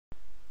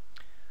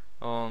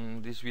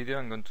On this video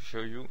I'm going to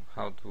show you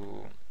how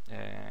to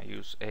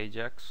use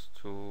Ajax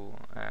to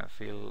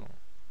fill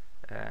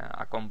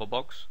a combo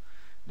box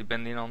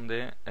depending on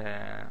the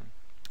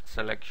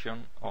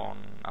selection on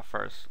a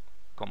first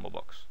combo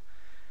box.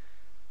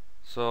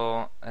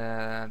 So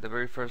the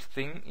very first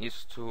thing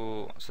is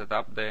to set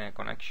up the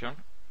connection.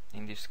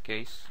 In this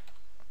case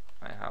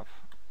I have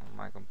on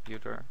my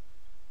computer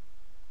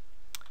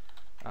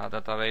a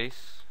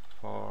database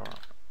for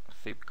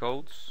zip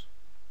codes.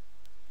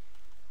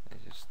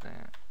 This is the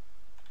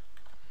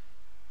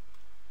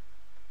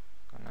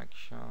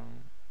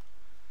connection.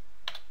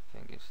 I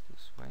think it's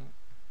this way.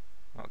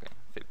 Okay,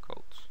 zip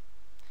codes.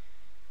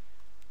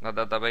 The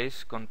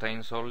database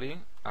contains only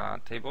a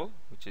table,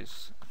 which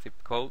is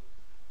zip code,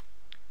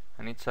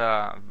 and it's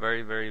a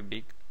very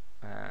big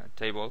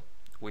table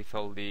with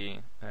all the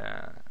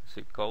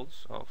zip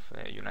codes of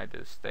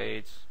United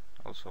States,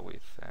 also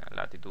with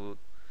latitude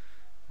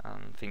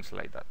and things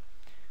like that.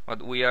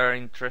 What we are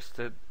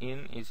interested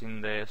in is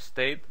in the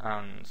state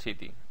and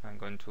city. I'm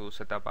going to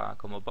set up a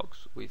combo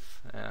box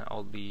with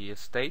all the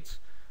states,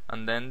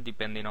 and then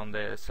depending on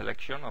the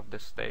selection of the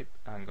state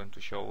I'm going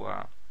to show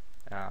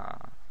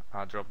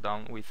a drop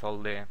down with all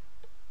the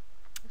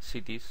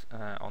cities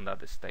on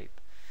that state.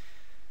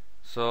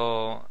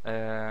 So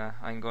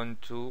I'm going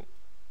to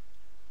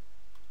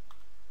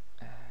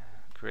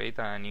create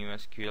a new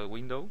SQL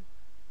window,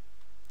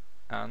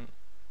 and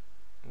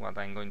what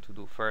I'm going to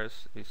do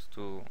first is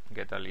to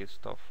get a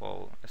list of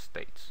all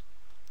states.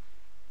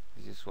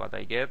 This is what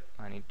I get.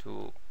 I need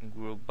to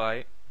group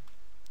by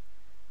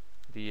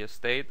the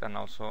state and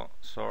also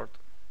sort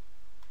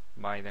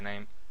by the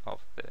name of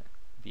the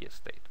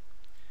state.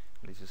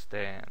 This is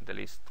the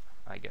list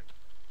I get.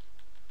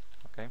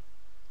 Okay.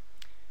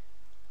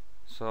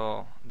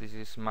 So this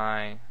is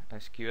my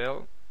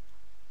SQL.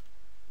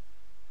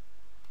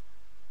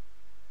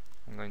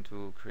 I'm going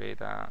to create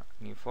a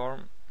new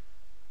form.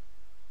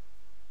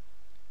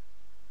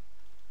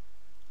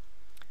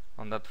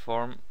 On that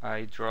form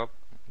I drop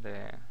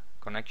the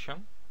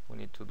connection we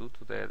need to do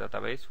to the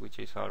database, which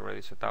is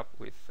already set up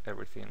with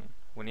everything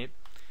we need,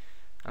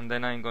 and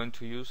then I'm going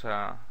to use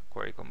a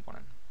query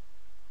component.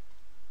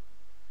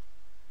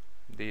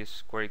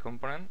 This query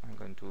component, I'm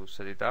going to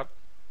set it up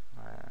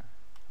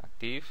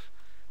active.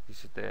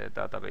 This is the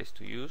database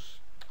to use.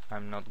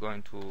 I'm not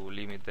going to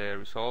limit the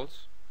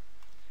results,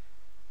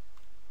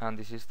 and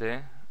this is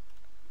the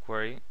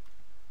query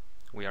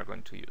we are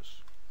going to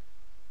use.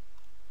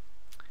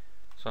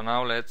 So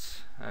now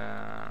let's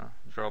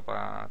drop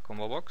a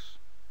combo box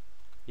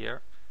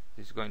here.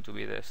 This is going to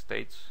be the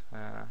states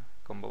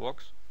combo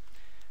box,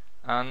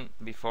 and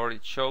before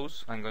it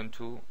shows I'm going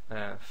to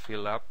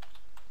fill up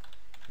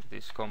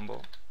this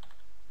combo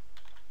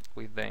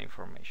with the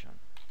information.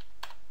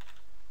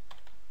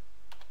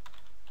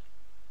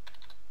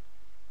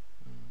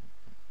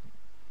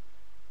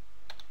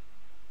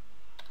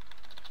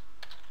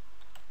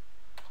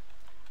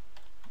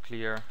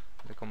 Clear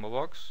the combo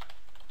box.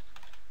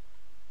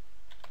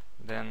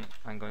 Then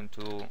I'm going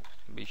to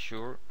be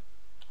sure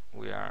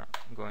we are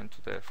going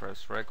to the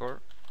first record,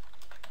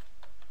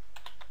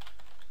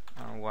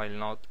 and while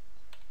not,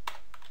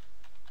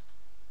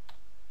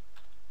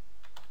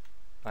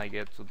 I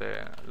get to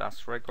the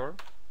last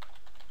record.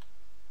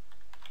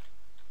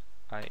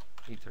 I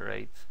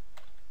iterate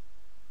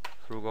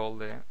through all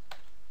the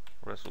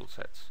result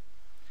sets,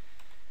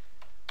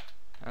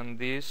 and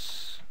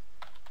this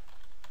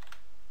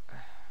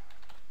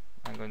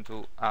I'm going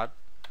to add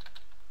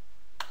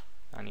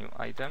a new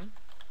item,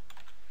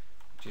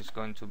 which is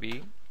going to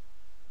be,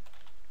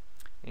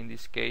 in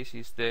this case,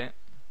 is the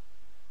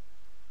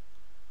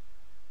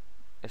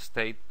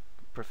state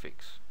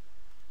prefix.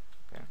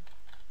 Okay.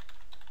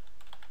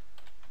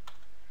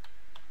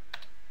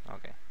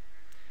 Okay.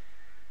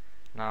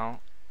 Now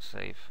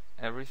save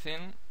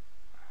everything.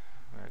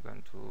 We're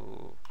going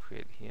to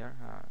create here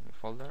a new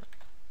folder.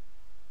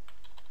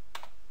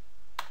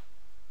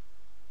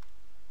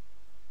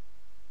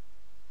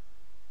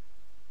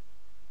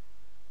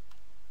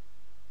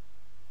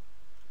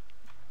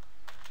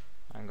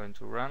 I'm going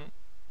to run,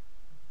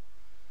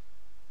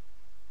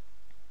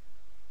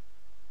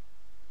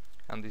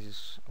 and this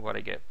is what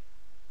I get,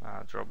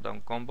 a drop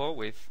down combo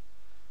with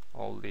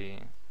all the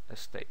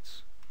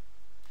states.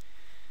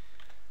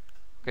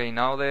 Okay,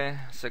 now the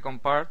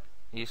second part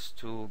is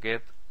to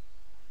get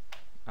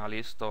a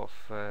list of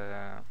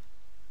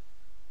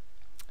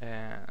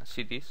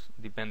cities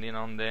depending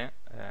on the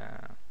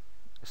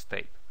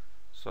state.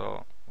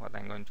 So what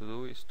I'm going to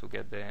do is to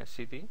get the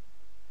city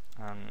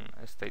and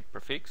state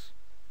prefix,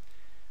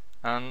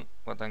 and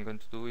what I'm going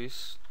to do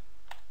is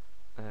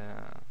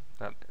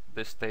that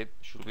the state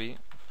should be,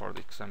 for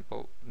the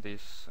example,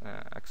 this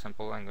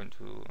example I'm going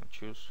to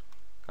choose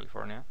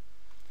California.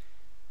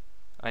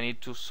 I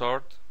need to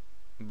sort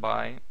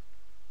by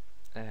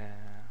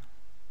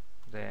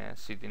the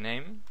city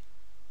name,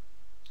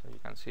 so you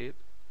can see it,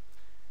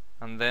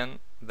 and then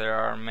there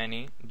are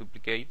many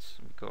duplicates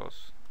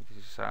because this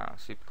is a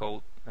zip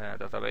code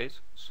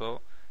database,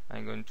 so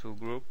I'm going to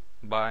group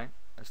by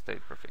a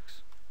state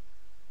prefix.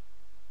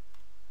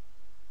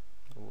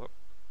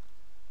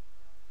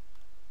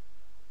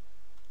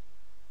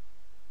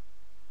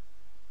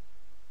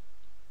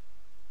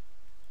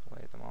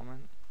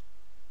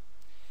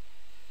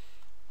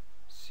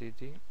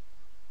 city,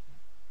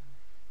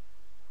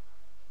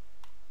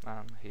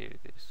 and here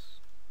it is.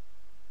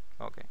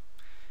 Okay,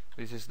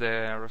 this is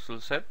the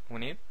result set we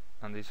need,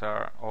 and these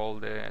are all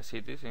the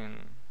cities in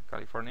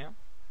California.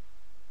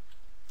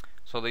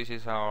 So this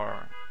is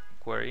our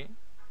query.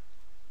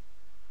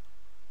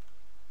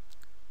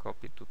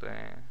 Copy to the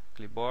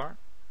clipboard,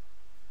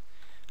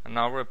 and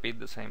now repeat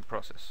the same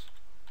process.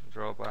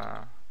 Drop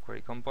a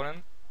query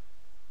component,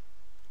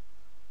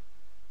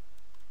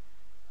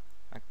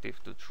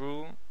 active to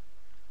true,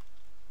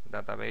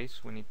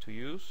 database we need to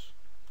use,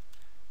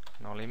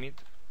 no limit,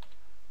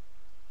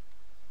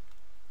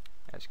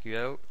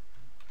 SQL.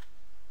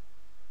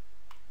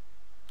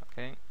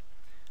 Okay,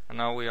 and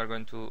now we are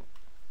going to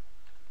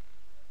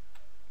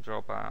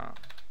drop a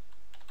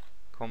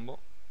combo,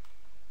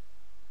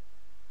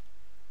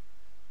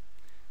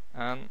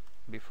 and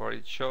before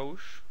it shows,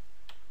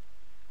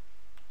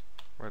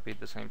 repeat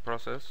the same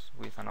process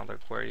with another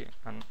query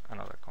and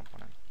another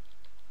component.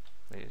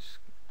 This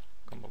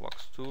combo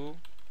box 2,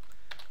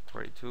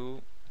 query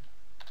 2,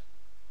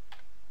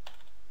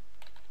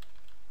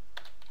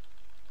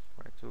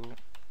 query 2,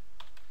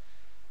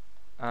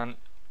 and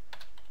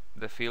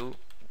the field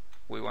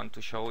we want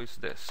to show is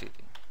the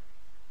city.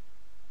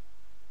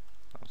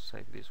 I'll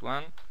save this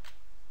one,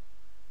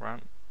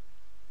 run,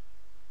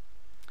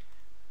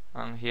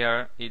 and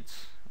here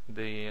it's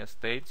the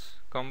states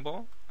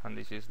combo, and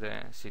this is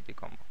the city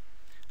combo.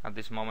 At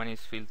this moment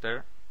it's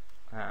filtered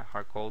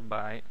hard-coded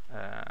by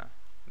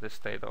the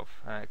state of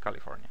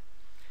California.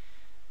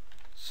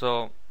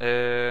 So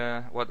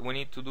what we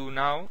need to do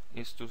now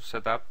is to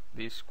set up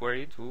this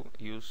query to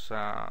use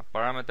a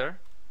parameter.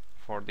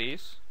 For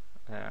this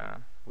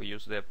we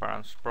use the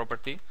params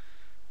property.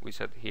 We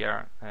set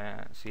here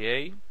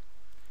CA,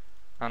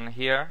 and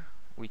here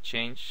we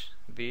change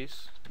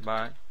this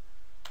by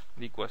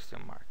the question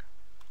mark.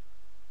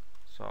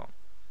 So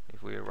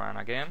if we run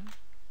again,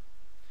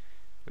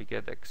 we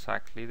get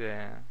exactly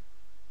the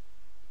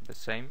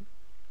same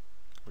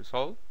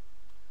result,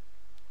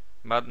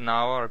 but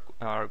now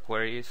our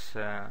query is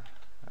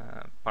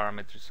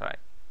parameterized.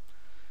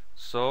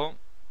 So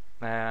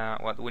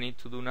what we need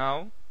to do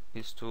now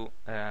is to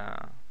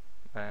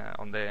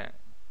on the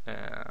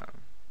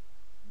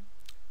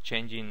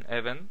changing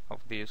event of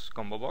this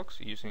combo box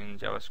using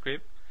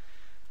JavaScript,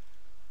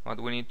 what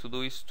we need to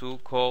do is to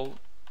call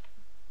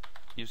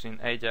using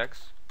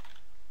Ajax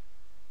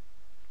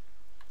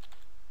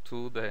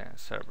to the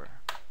server.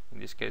 In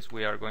this case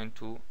we are going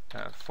to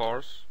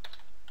force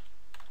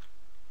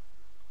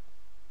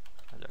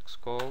Ajax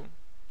call.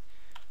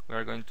 We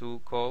are going to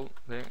call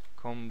the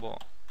combo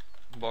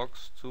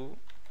box to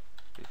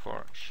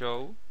before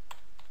show.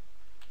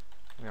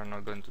 We are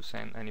not going to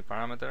send any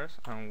parameters,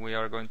 and we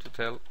are going to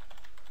tell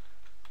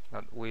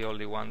that we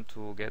only want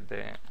to get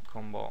the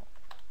combo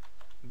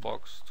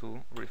box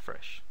to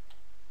refresh.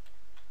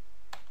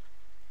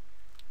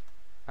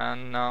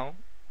 And now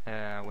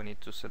we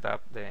need to set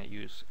up the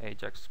use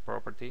Ajax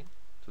property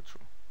to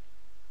true.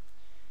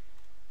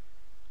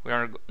 We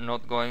are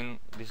not going,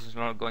 this is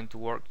not going to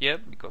work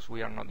yet because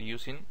we are not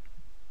using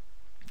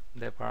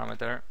the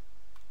parameter.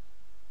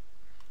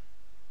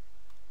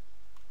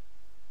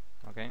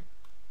 Okay,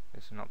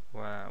 it's not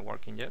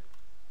working yet.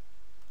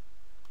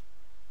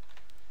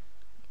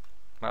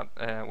 But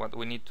what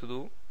we need to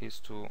do is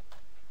to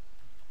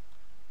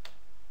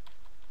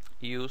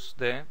use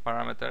the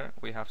parameter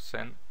we have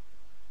sent.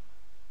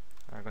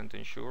 We are going to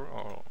ensure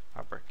all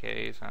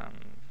uppercase and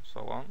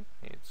so on.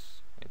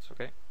 It's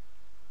okay.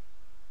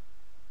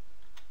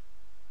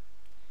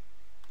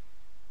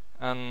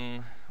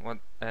 And what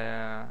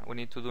we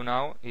need to do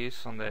now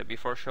is on the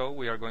before show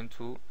we are going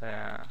to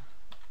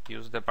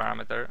use the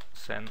parameter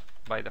sent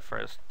by the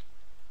first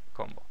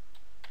combo.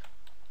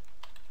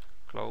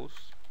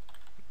 Close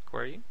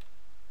query.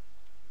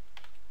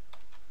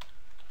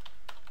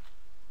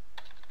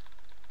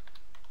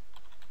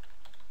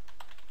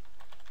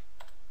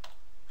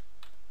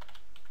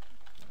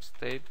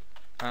 State,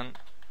 and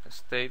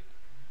state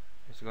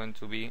is going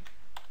to be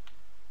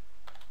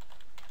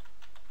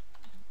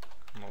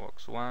combo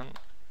box 1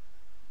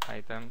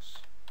 items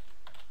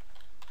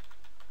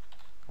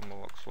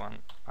combo box 1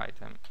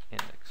 item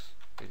index.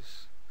 This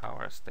is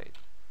our state,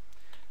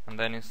 and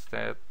then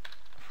instead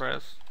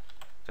first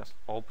just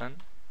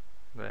open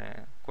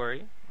the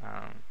query,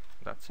 and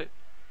that's it.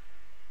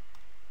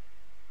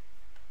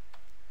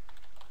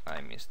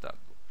 I missed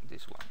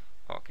this one.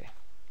 Okay.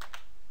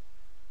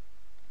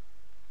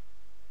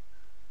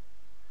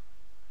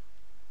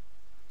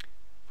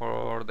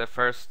 For the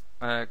first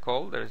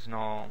call there is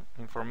no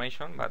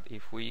information, but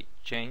if we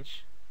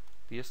change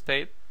the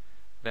state,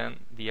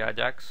 then the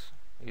Ajax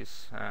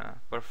is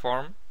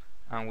performed,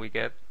 and we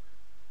get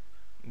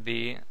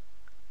the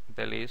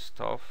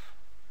list of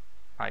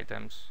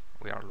items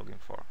we are looking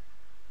for.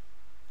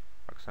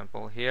 For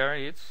example, here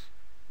it's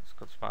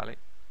Scotts Valley,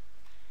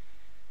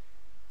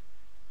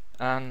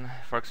 and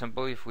for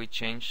example if we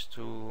change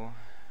to,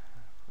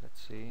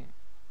 let's see,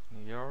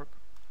 New York,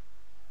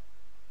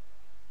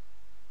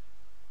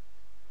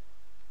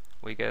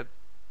 we get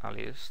a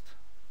list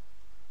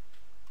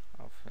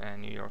of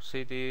New York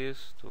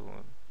cities to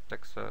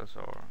Texas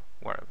or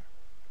wherever.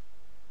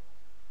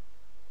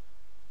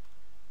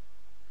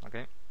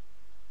 Okay,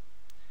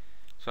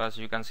 so as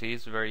you can see,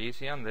 it's very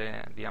easy, and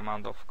the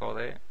amount of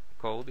code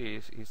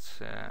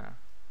is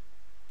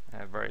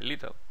very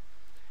little.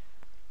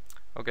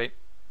 Okay,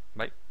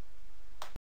 bye.